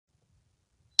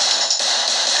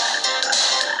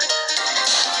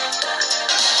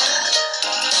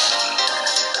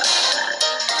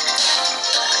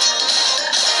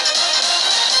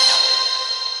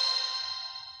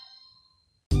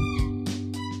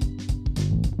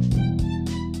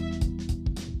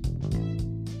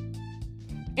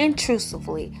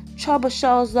intrusively. Trouble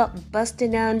shows up,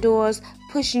 busting down doors,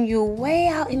 pushing you way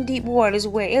out in deep waters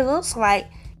where it looks like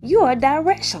you are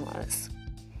directionless.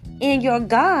 And your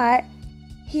God,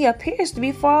 He appears to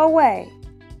be far away.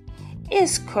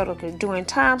 It's critical during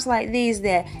times like these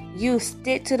that you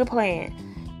stick to the plan.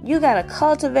 You got to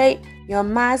cultivate your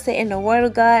mindset in the Word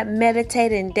of God,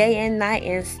 meditating day and night,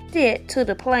 and stick to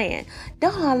the plan.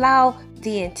 Don't allow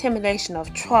the intimidation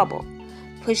of trouble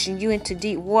pushing you into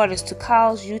deep waters to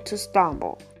cause you to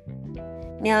stumble.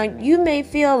 Now, you may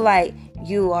feel like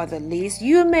you are the least.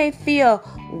 You may feel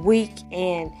weak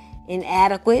and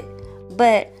inadequate.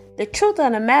 But the truth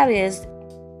of the matter is,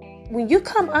 when you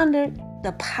come under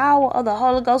the power of the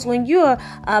Holy Ghost, when you're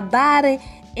abiding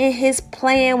in His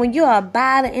plan, when you're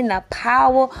abiding in the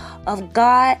power of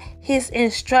God, His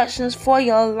instructions for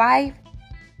your life,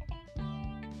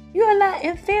 you are not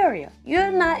inferior.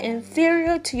 You're not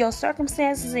inferior to your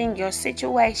circumstances and your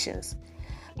situations.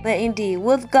 But indeed,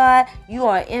 with God, you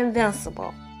are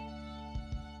invincible.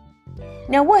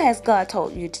 Now, what has God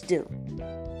told you to do?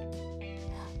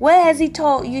 What has He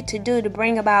told you to do to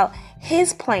bring about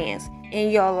His plans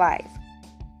in your life?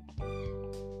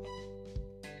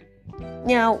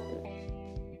 Now,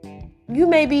 you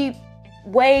may be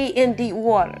way in deep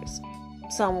waters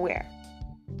somewhere,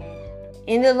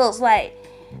 and it looks like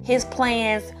His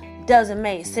plans doesn't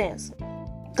make sense.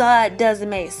 God doesn't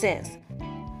make sense.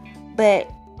 But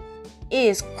it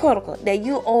is critical that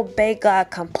you obey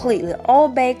God completely.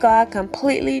 Obey God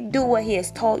completely. Do what He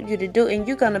has told you to do, and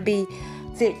you're going to be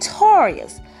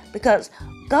victorious, because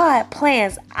God's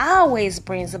plans always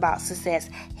brings about success.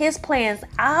 His plans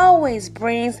always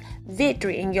brings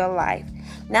victory in your life.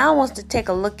 Now I want to take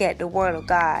a look at the Word of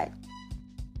God,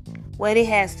 what it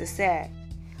has to say.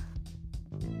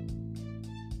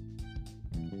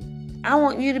 I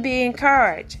want you to be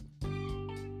encouraged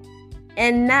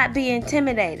and not be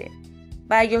intimidated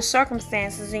by your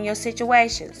circumstances and your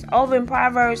situations. Over in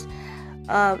Proverbs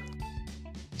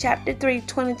chapter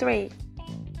 3:23,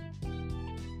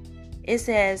 it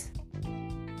says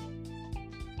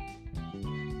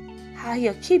how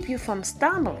He'll keep you from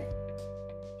stumbling.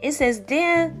 It says,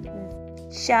 then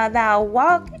shalt thou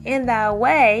walk in thy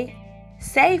way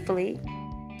safely,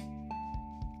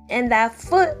 and thy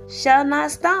foot shall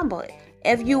not stumble.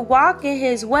 If you walk in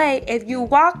His way, if you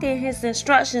walk in His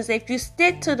instructions, if you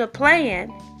stick to the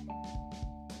plan,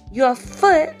 your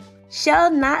foot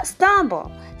shall not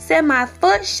stumble. Said, my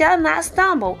foot shall not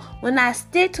stumble. When I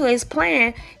stick to His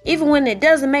plan, even when it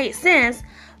doesn't make sense,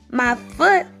 my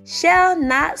foot shall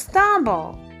not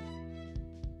stumble.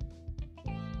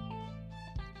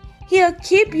 He'll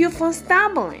keep you from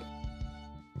stumbling.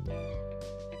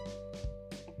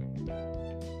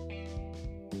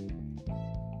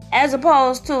 As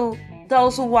opposed to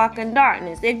those who walk in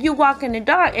darkness. If you walk in the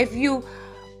dark, if you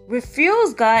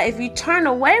refuse God, if you turn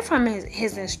away from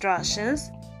His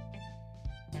instructions,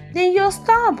 then you'll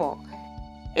stumble.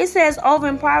 It says over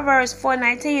in Proverbs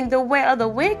 4:19, the way of the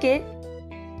wicked,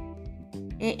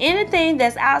 and anything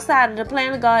that's outside of the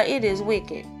plan of God, it is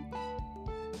wicked.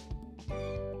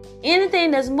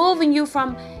 Anything that's moving you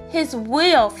from His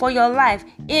will for your life,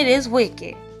 it is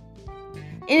wicked.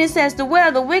 And it says, the way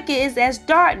of the wicked is as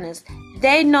darkness.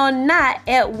 They know not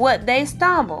at what they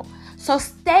stumble. So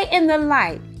stay in the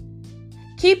light.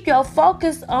 Keep your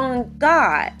focus on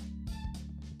God.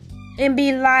 And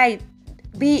be lightened.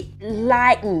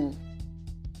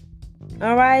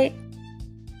 All right?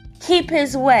 Keep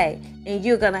His way, and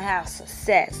you're going to have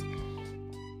success.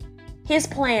 His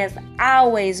plans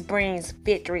always brings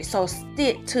victory. So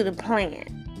stick to the plan.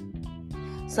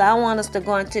 So I want us to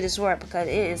go into this word because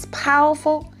it is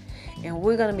powerful, and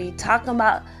we're going to be talking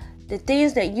about the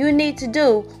things that you need to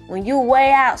do when you're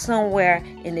way out somewhere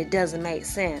and it doesn't make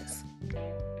sense.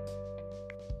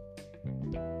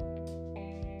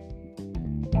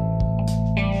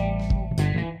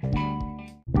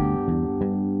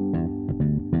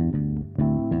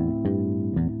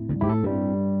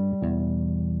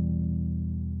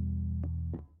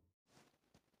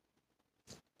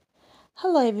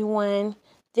 Hello everyone,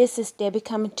 this is Debbie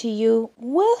coming to you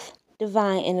with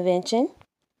Divine Intervention.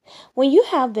 When you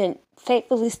have been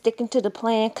faithfully sticking to the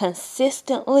plan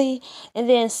consistently, and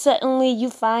then suddenly you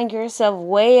find yourself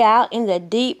way out in the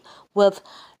deep with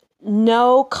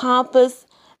no compass.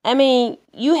 I mean,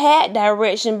 you had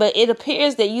direction, but it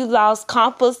appears that you lost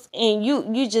compass and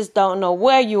you just don't know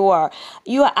where you are.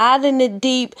 You are out in the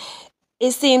deep.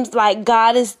 It seems like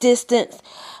God is distant.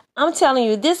 I'm telling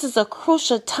you, this is a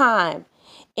crucial time.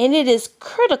 And it is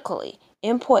critically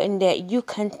important that you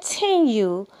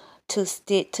continue to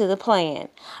stick to the plan.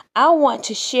 I want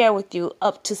to share with you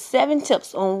up to 7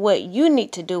 tips on what you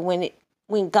need to do when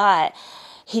when God,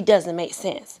 he doesn't make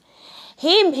sense.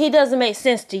 He doesn't make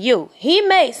sense to you. He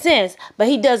makes sense, but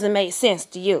he doesn't make sense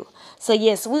to you. So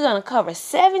yes, we're going to cover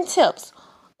 7 tips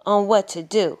on what to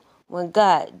do when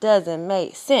God doesn't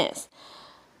make sense.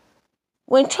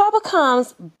 When trouble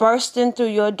comes bursting through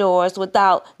your doors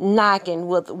without knocking,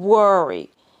 with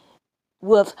worry,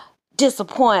 with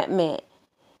disappointment,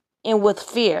 and with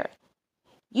fear,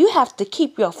 you have to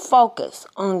keep your focus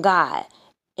on God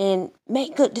and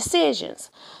make good decisions.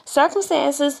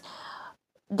 Circumstances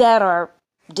that are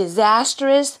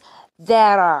disastrous,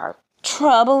 that are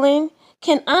troubling,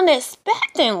 can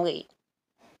unexpectedly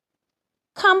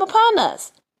come upon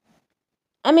us.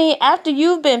 I mean, after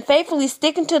you've been faithfully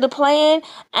sticking to the plan,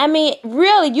 I mean,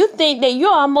 really, you think that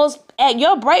you're almost at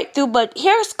your breakthrough, but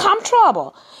here's come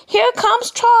trouble. Here comes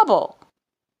trouble.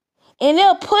 And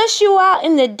it'll push you out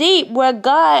in the deep where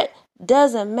God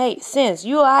doesn't make sense.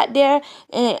 You're out there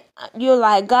and you're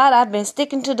like, God, I've been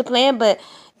sticking to the plan, but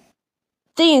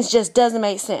things just doesn't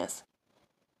make sense.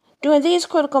 During these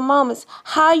critical moments,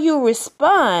 how you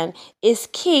respond is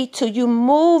key to you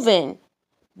moving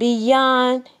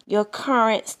beyond your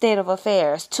current state of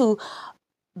affairs to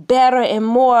better and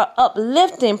more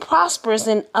uplifting, prosperous,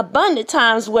 and abundant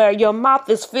times where your mouth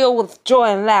is filled with joy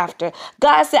and laughter.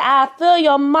 God said, I fill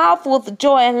your mouth with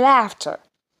joy and laughter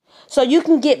so you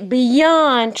can get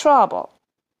beyond trouble.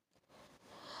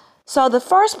 So the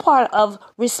first part of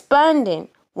responding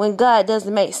when God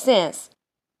doesn't make sense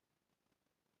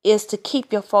is to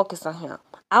keep your focus on him.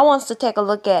 I want us to take a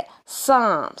look at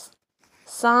Psalms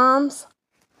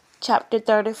chapter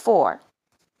 34,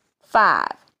 5.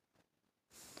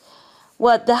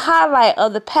 Well, the highlight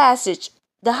of the passage,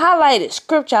 the highlighted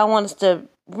scripture I want us to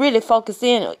really focus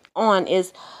in on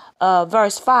is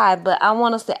verse 5, but I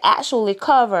want us to actually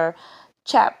cover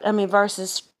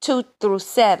verses 2 through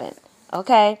 7,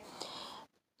 okay?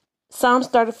 Psalms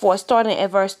 34, starting at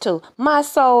verse 2. My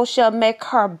soul shall make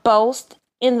her boast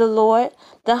in the Lord.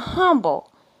 The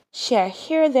humble shall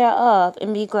hear thereof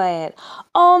and be glad.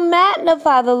 Oh,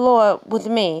 magnify the Lord with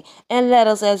me, and let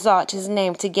us exalt his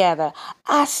name together.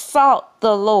 I sought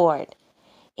the Lord,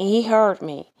 and he heard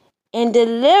me, and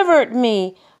delivered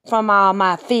me from all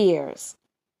my fears.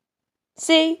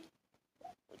 See,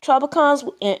 trouble comes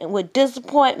with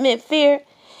disappointment, fear.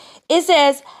 It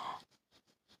says,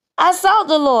 I sought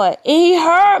the Lord, and he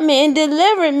heard me and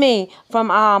delivered me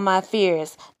from all my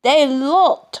fears. They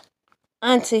looked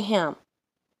unto him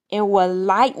and were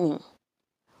lightening,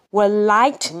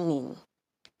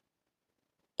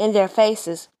 and their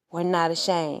faces were not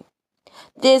ashamed.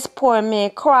 This poor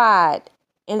man cried,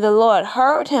 and the Lord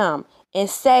heard him and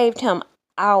saved him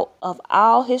out of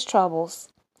all his troubles.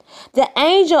 The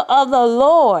angel of the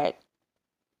Lord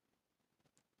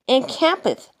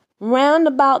encampeth round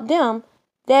about them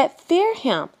that fear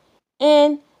him,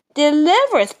 and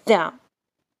delivereth them.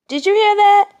 Did you hear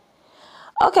that?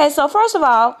 Okay, so first of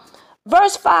all,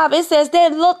 verse 5, it says they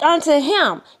looked unto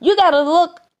him. You got to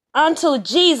look unto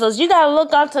Jesus. You got to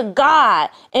look unto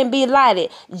God and be lighted.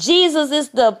 Jesus is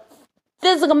the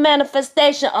physical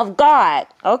manifestation of God,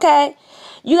 okay?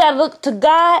 You got to look to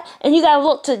God and you got to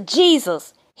look to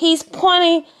Jesus. He's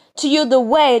pointing to you the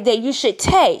way that you should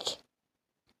take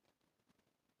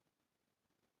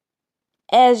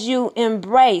as you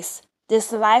embrace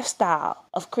this lifestyle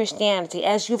of Christianity,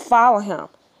 as you follow him.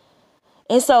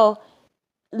 And so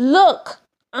look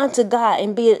unto God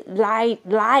and be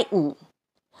lightened.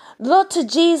 Look to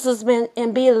Jesus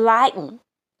and be lightened.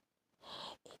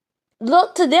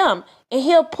 Look to them and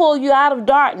he'll pull you out of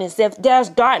darkness. If there's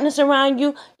darkness around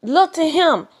you, look to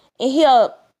him and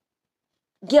he'll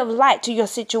give light to your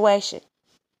situation.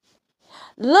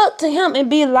 Look to him and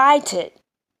be lighted.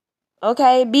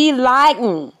 Okay, be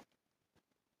lightened.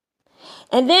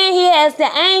 And then he has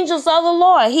the angels of the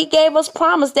Lord. He gave us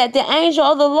promise that the angel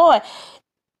of the Lord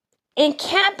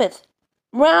encampeth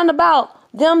round about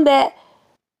them that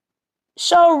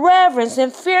show reverence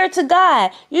and fear to God.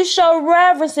 You show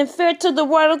reverence and fear to the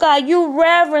word of God. You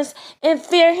reverence and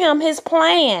fear him, his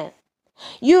plan.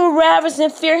 You reverence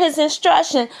and fear his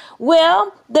instruction.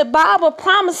 Well, the Bible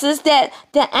promises that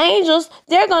the angels,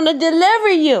 they're going to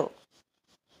deliver you.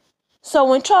 So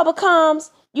when trouble comes,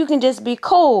 you can just be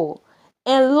cool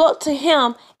and look to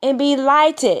him and be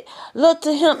lighted. Look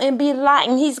to him and be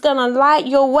lightened. He's going to light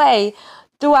your way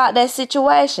throughout that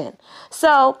situation.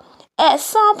 So at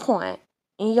some point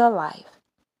in your life,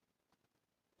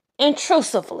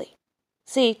 intrusively,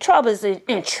 see, trouble is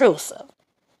intrusive.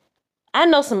 I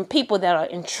know some people that are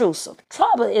intrusive.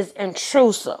 Trouble is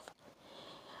intrusive.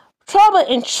 Trouble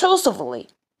intrusively.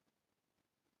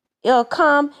 It'll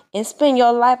come and spin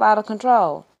your life out of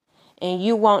control. And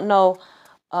you won't know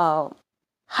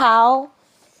how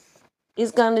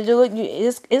it's going to do it.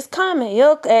 It's coming.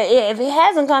 If it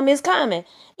hasn't come, it's coming.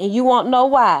 And you won't know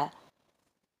why.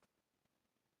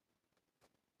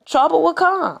 Trouble will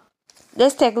come.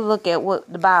 Let's take a look at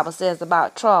what the Bible says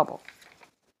about trouble.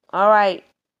 All right.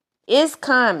 It's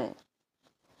coming.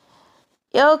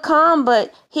 It'll come,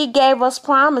 but he gave us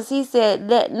promise. He said,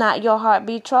 let not your heart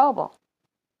be troubled.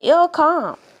 It'll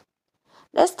come.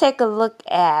 Let's take a look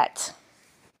at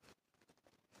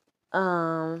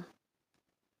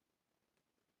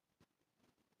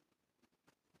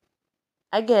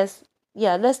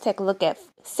let's take a look at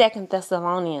 2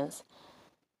 Thessalonians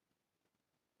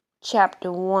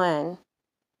chapter 1.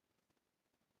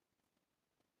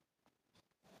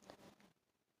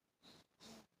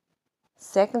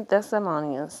 Second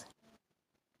Thessalonians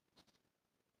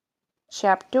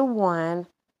chapter 1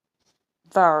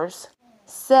 verse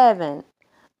 7.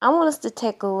 I want us to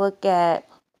take a look at,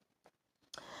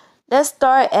 let's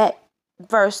start at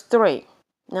verse 3.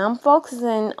 Now I'm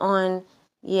focusing on,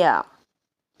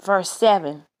 verse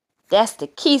 7. That's the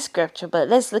key scripture, but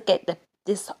let's look at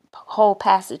this whole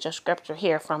passage of scripture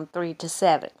here from 3 to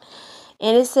 7.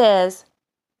 And it says,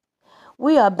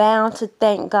 we are bound to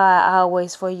thank God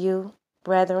always for you,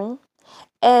 brethren,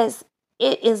 as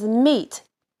it is meet.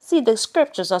 See, the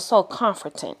scriptures are so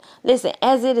comforting. Listen,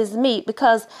 as it is meet,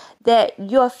 because that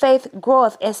your faith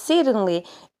groweth exceedingly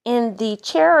in the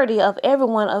charity of every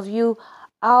one of you,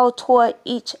 all toward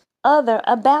each other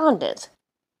aboundeth.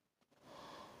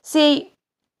 See,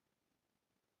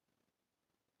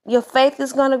 your faith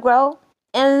is going to grow,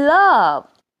 and love,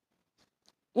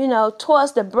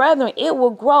 towards the brethren, it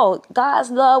will grow.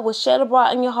 God's love will shed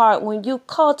abroad in your heart when you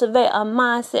cultivate a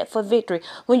mindset for victory.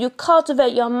 When you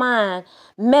cultivate your mind,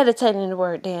 meditating in the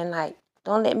word day and night.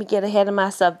 Don't let me get ahead of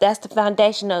myself. That's the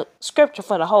foundational scripture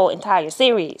for the whole entire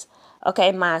series.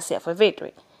 Okay, mindset for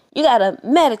victory. You got to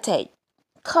meditate.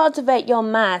 Cultivate your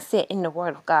mindset in the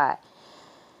word of God.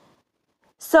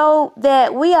 So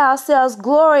that we ourselves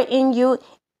glory in you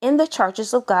in the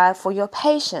churches of God for your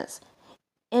patience,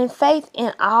 in faith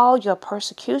in all your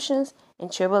persecutions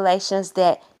and tribulations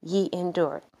that ye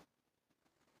endure,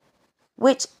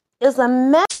 which is a